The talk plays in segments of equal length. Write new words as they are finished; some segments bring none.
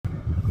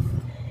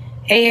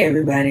Hey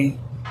everybody.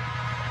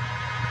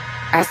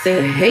 I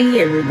said,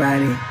 hey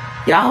everybody.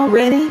 Y'all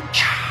ready?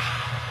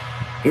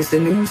 It's a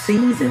new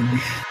season.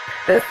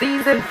 The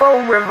season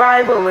 4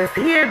 revival is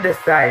here,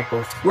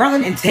 disciples.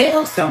 Run and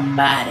tell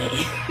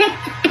somebody.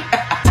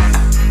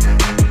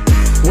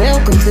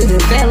 Welcome to the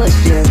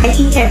fellowship.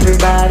 Hey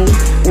everybody.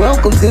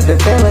 Welcome to the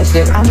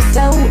fellowship. I'm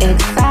so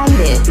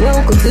excited.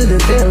 Welcome to the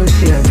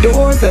fellowship.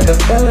 Doors of the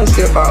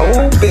fellowship are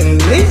open.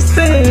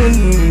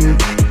 Listen.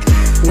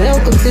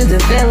 Welcome to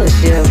the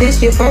fellowship. This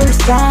your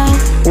first time?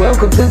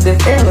 Welcome to the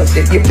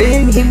fellowship. You've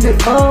been here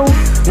before?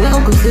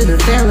 Welcome to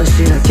the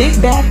fellowship. Kick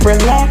back,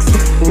 relax.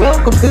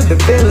 Welcome to the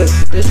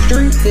fellowship. The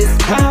streets is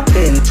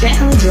popping.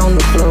 Challenge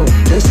on the floor.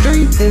 The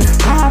streets is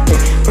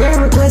popping.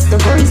 Prayer request the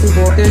praise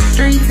report. The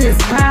streets is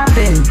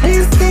popping.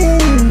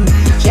 Listen.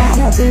 Shout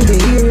out to the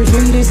hearers,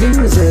 readers,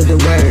 doers of the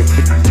word.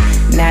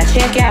 Now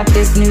check out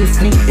this new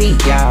sneak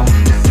peek, y'all.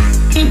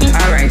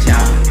 Alright,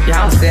 y'all.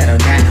 Y'all settle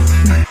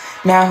down.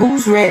 Now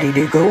who's ready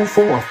to go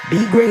forth,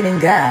 be great in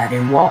God,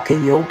 and walk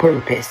in your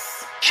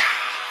purpose?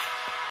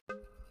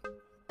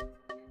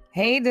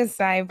 Hey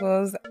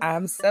disciples,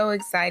 I'm so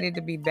excited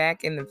to be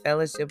back in the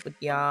fellowship with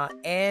y'all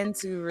and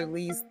to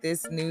release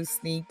this new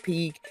sneak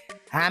peek.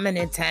 How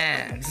many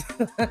times?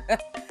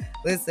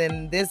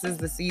 Listen, this is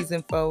the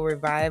season 4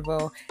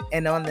 revival,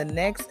 and on the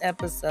next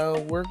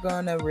episode, we're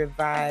going to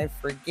revive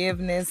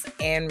forgiveness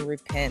and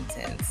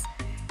repentance.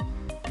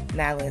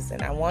 Now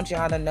listen, I want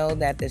y'all to know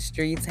that the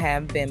streets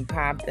have been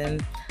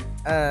popping.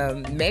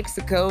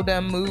 Mexico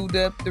done moved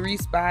up 3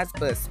 spots,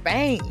 but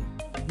Spain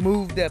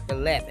moved up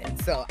 11.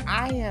 So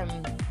I am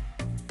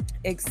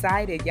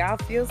excited. Y'all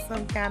feel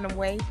some kind of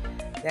way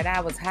that I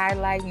was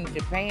highlighting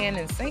Japan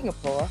and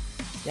Singapore.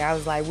 Y'all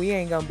was like, we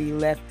ain't gonna be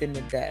left in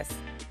the dust.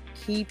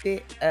 Keep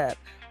it up.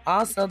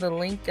 Also, the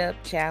Link Up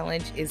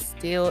Challenge is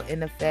still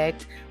in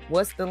effect.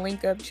 What's the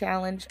Link Up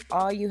Challenge?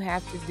 All you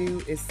have to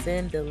do is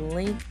send a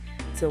link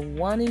to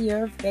one of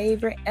your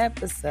favorite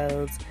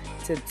episodes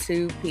to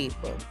 2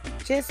 people.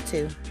 Just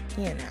 2,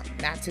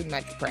 not too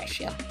much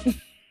pressure.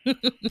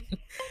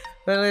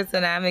 But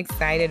listen, I'm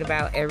excited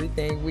about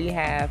everything. We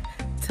have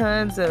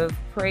tons of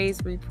praise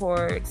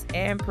reports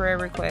and prayer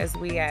requests.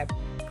 We have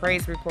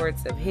praise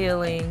reports of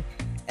healing,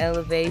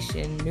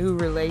 elevation, new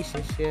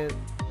relationship,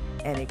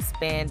 and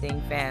expanding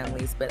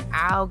families. But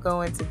I'll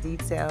go into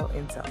detail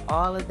into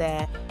all of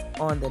that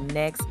on the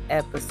next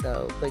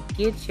episode. But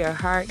get your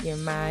heart, your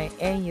mind,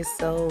 and your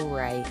soul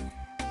right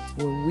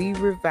when we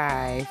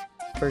revive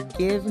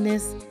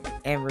forgiveness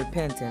and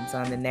repentance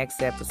on the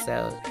next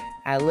episode.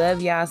 I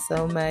love y'all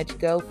so much.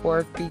 Go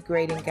forth, be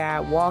great in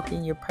God, walk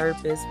in your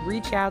purpose.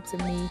 Reach out to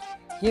me.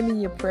 Give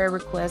me your prayer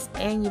requests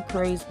and your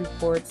praise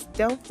reports.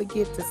 Don't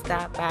forget to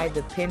stop by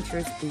the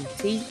Pinterest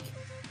Boutique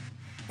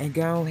and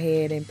go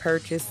ahead and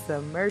purchase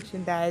some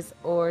merchandise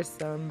or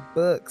some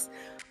books.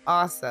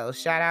 Also,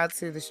 shout out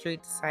to the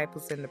Street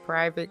Disciples in the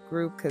private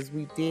group because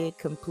we did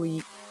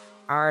complete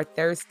our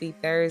Thirsty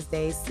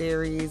Thursday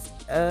series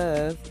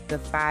of the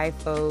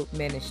Fivefold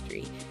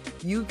Ministry.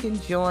 You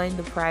can join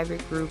the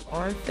private group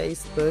on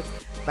Facebook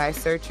by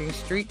searching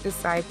Street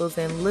Disciples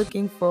and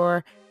looking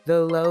for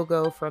the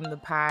logo from the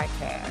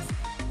podcast.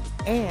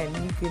 And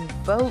you can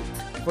vote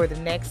for the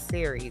next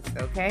series,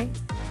 okay?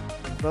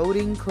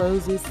 Voting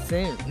closes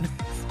soon.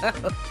 So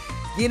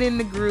get in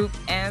the group,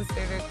 answer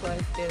their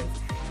questions,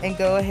 and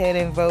go ahead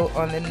and vote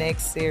on the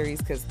next series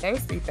because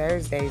Thirsty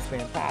Thursday's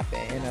been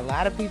popping and a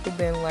lot of people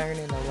been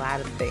learning a lot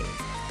of things.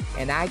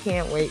 And I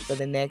can't wait for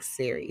the next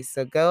series.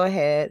 So go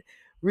ahead,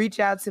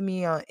 reach out to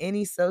me on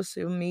any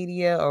social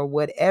media or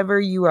whatever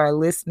you are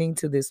listening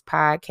to this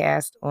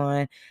podcast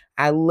on.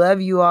 I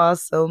love you all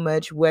so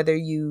much, whether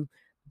you've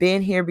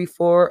been here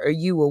before or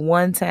you were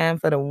one time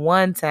for the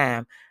one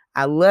time.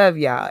 I love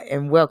y'all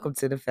and welcome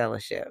to the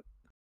fellowship.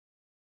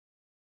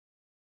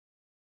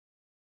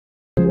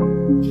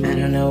 I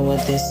don't know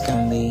what this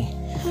gonna be.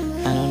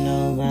 I don't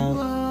know about,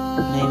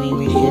 maybe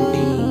we should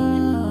be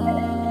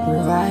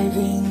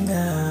reviving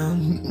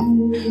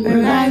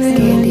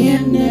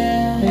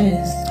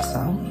forgiveness.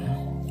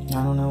 Something.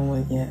 I don't know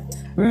what yet.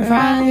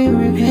 Reviving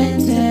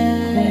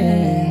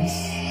repentance.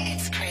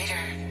 It's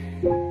greater.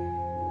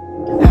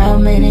 How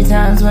many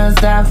times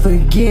must I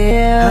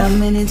forgive? How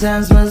many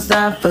times must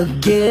I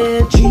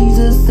forgive?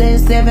 Jesus said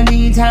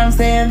 70 times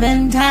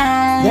 7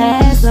 times.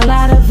 That's a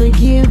lot of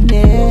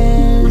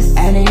forgiveness.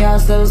 And he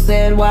also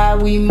said why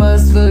we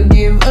must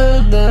forgive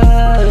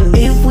others.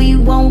 If we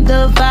want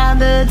the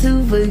Father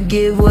to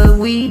forgive what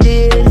we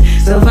did,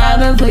 so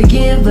Father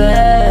forgive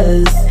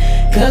us,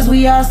 cause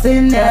we are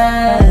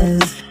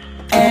sinners.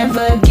 And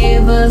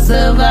forgive us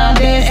of our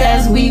debts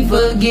as we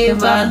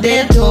forgive our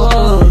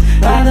debtors.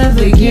 Father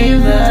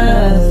forgive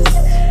us.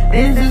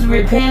 This is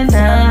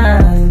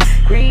repentance.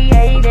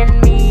 Create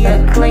in me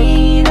a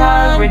clean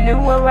heart, renew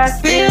our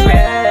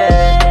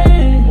spirit.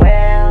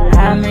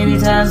 How many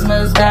times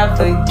must I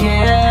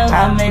forgive?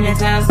 How many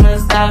times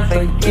must I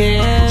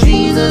forgive?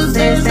 Jesus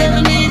said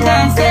 70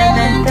 times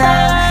 7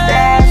 times.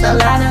 That's a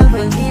lot of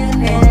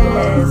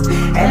forgiveness.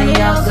 And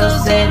he also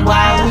said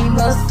why we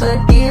must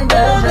forgive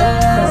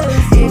others.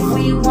 If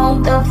we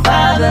want the fire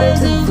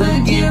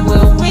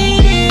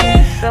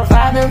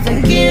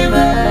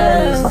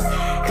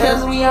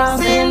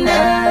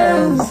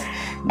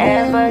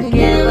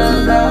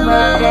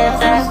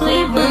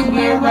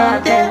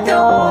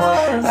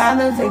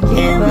Father,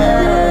 forgive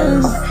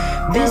us.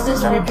 This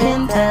is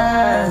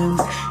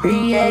repentance.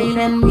 Create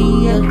in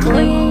me a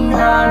clean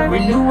heart,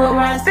 renew a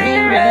right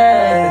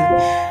spirit.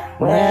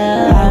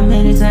 Well, how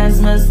many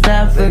times must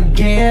I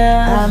forgive?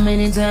 How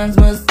many times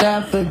must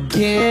I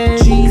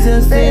forgive?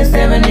 Jesus said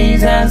 70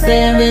 times,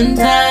 7 times.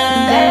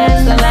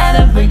 That's a lot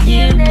of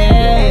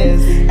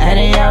forgiveness. And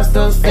he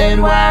also said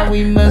why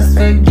we must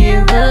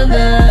forgive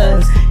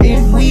others,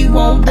 if we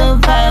want the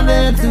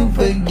Father to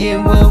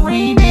forgive what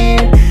we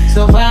did.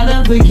 So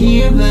Father,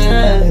 forgive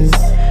us,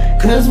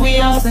 'cause we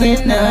are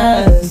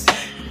sinners.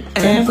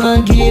 And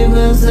forgive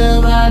us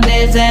of our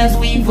debts as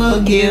we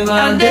forgive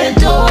our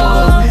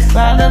debtors.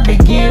 Father,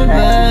 forgive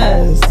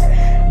us.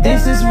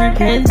 This is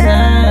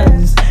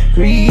repentance.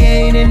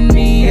 Create in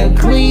me a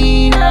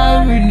clean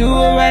heart, renew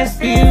a right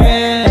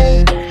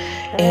spirit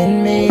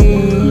in me.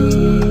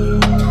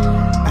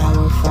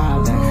 Our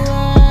Father,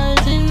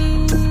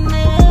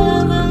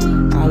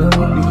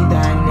 hallowed be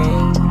thy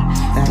name.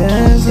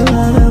 There's a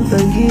lot of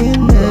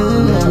forgiveness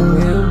that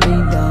will be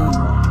done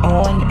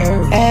on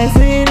earth as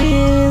it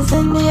is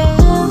in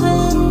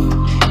heaven.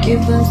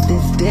 Give us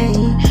this day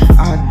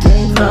our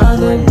daily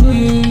bread,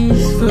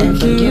 and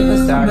forgive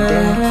us our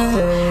debts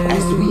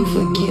as we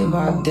forgive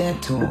our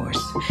debtors.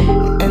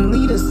 And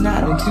lead us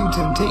not into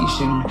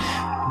temptation,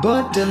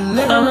 but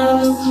deliver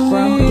us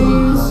from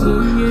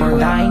evil. For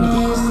thine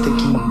is the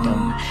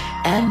kingdom,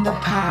 and the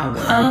power,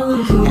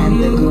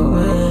 and the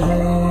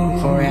glory,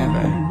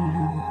 forever.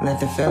 Let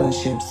the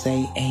fellowship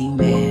say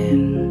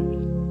amen.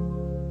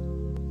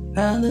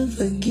 Father,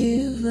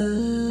 forgive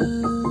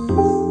us.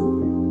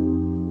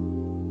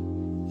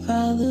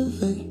 Father,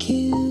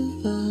 forgive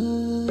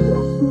us.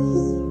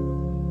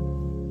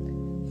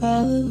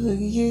 Father,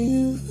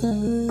 forgive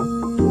us.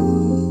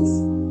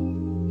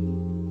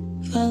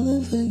 Father,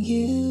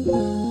 forgive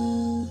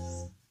us.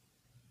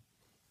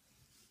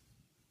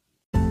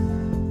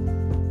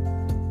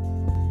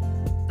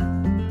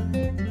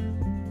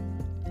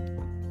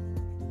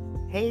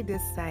 Hey,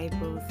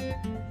 disciples.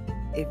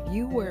 If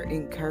you were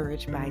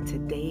encouraged by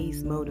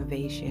today's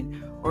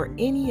motivation or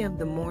any of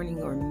the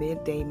morning or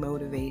midday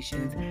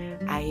motivations,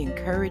 I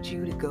encourage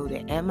you to go to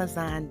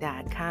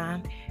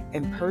Amazon.com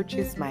and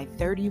purchase my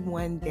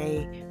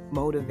 31-day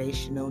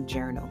motivational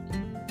journal.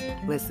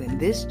 Listen,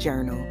 this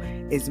journal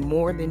is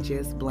more than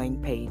just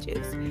blank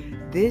pages.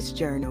 This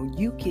journal,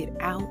 you get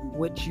out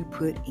what you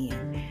put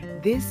in.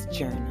 This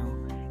journal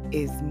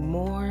is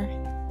more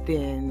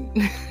than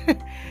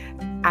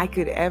I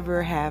could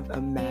ever have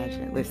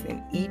imagined.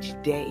 Listen, each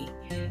day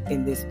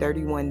in this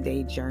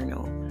 31-day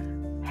journal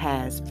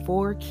has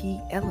 4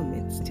 key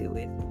elements to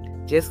it.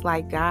 Just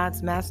like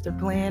God's master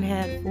plan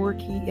had 4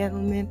 key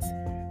elements,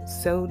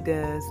 so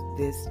does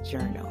this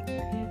journal.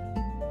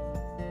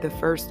 The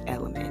first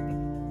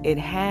element, it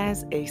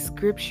has a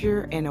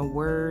scripture and a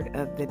word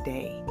of the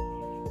day,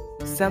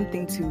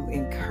 something to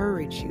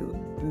encourage you,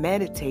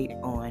 meditate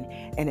on,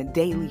 and a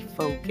daily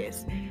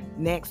focus.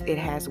 Next, it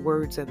has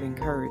words of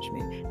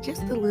encouragement,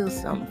 just a little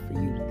something for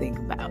you to think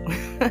about.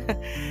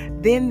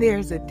 Then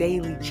there's a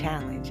daily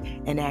challenge,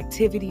 an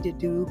activity to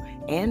do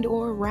and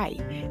or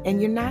write. And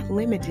you're not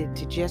limited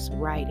to just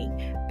writing.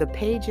 The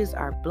pages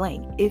are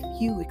blank. If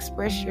you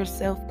express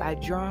yourself by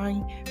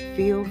drawing,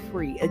 feel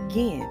free.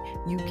 Again,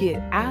 you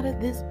get out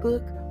of this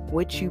book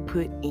what you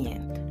put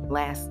in.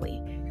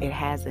 Lastly, it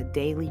has a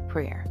daily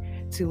prayer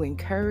to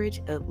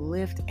encourage,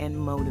 uplift, and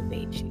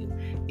motivate you.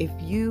 If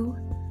you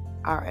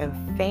are a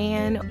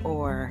fan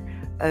or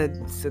a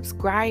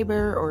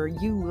subscriber or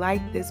you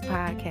like this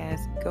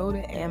podcast, go to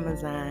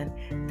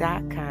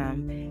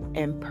Amazon.com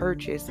and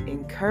purchase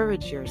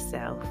Encourage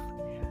Yourself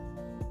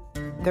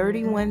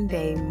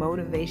 31-Day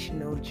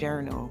Motivational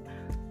Journal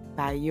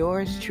by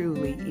yours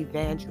truly,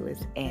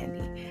 Evangelist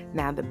Andy.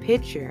 Now, the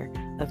picture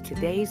of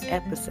today's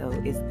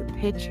episode is the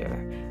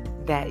picture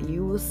that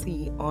you will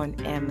see on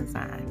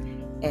Amazon.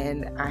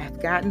 And I've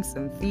gotten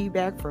some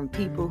feedback from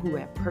people who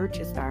have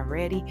purchased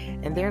already,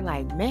 and they're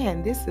like,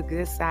 man, this is a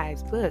good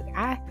size book.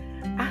 I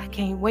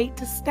can't wait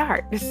to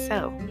start.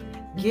 So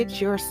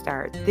get your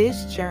start.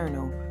 This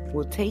journal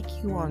will take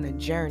you on a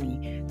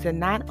journey to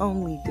not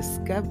only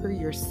discover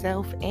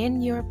yourself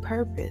and your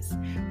purpose,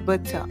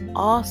 but to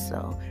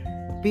also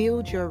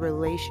build your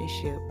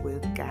relationship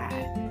with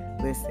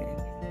God. Listen,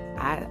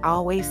 I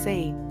always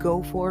say,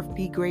 go forth,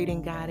 be great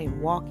in God,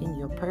 and walk in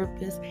your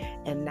purpose.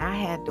 And I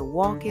had to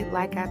walk it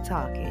like I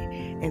talk it.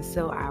 And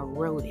so I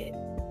wrote it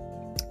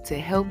to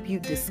help you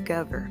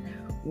discover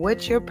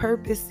what your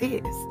purpose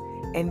is.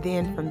 And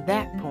then from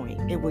that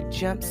point, it would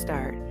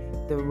jumpstart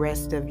the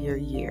rest of your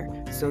year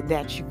so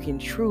that you can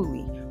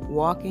truly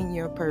walk in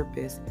your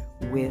purpose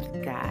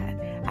with God.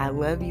 I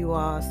love you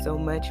all so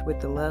much with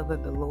the love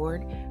of the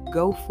Lord.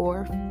 Go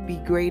forth, be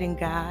great in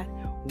God,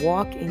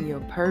 walk in your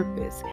purpose,